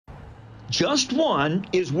Just one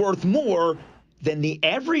is worth more than the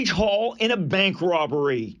average haul in a bank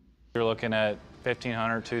robbery. You're looking at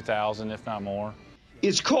 $1,500, $2,000, if not more.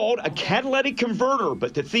 It's called a catalytic converter,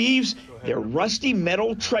 but to thieves, they're rusty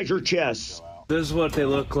metal treasure chests. This is what they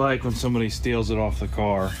look like when somebody steals it off the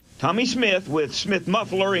car. Tommy Smith with Smith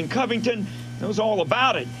Muffler in Covington knows all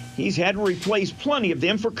about it. He's had to replace plenty of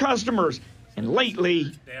them for customers. And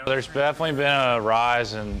lately, there's definitely been a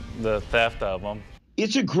rise in the theft of them.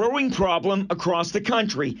 It's a growing problem across the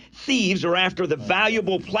country. Thieves are after the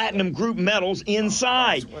valuable platinum group metals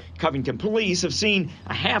inside. Covington police have seen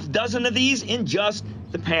a half dozen of these in just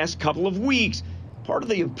the past couple of weeks. Part of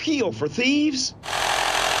the appeal for thieves?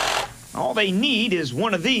 All they need is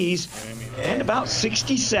one of these and about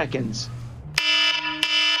 60 seconds.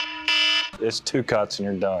 It's 2 cuts and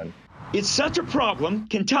you're done. It's such a problem,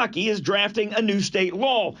 Kentucky is drafting a new state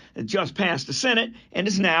law that just passed the Senate and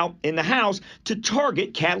is now in the House to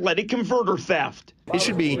target catalytic converter theft. It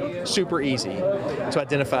should be super easy to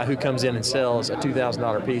identify who comes in and sells a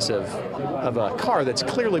 $2,000 piece of a car that's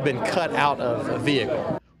clearly been cut out of a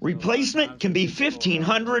vehicle. Replacement can be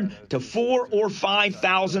 $1,500 to $4,000 or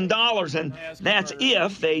 $5,000, and that's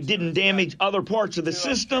if they didn't damage other parts of the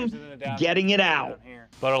system getting it out.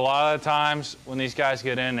 But a lot of times when these guys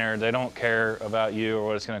get in there, they don't care about you or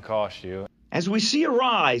what it's going to cost you. As we see a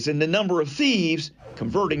rise in the number of thieves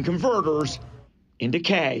converting converters into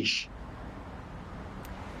cash.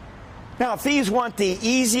 Now, thieves want the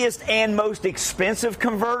easiest and most expensive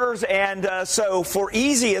converters, and so for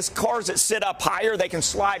easiest, cars that sit up higher, they can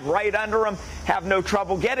slide right under them, have no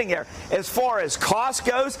trouble getting there. As far as cost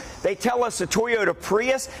goes, they tell us the Toyota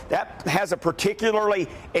Prius, that has a particularly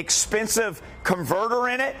expensive converter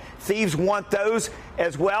in it. Thieves want those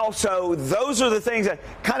as well, so those are the things that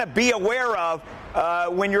kind of be aware of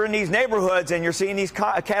when you're in these neighborhoods and you're seeing these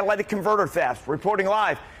catalytic converter thefts. Reporting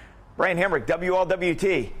live, Brian Hemrick,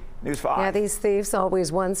 WLWT. News 5. Yeah, these thieves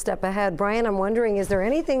always one step ahead. Brian, I'm wondering, is there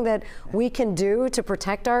anything that we can do to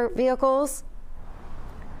protect our vehicles?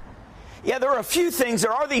 Yeah, there are a few things.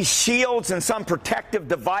 There are these shields and some protective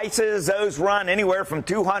devices. Those run anywhere from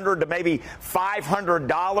 $200 to maybe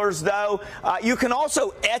 $500, though. You can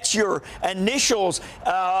also etch your initials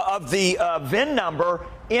of the VIN number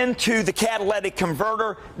into the catalytic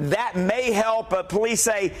converter. That may help, but police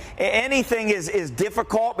say anything is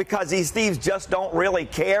difficult because these thieves just don't really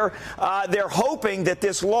care. They're hoping that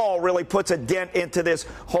this law really puts a dent into this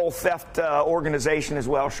whole theft organization as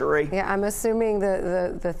well, Cherie. Yeah, I'm assuming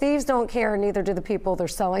the thieves don't care, neither do the people they're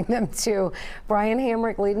selling them to. Brian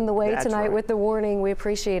Hamrick leading the way tonight with the warning. We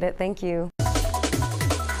appreciate it. Thank you.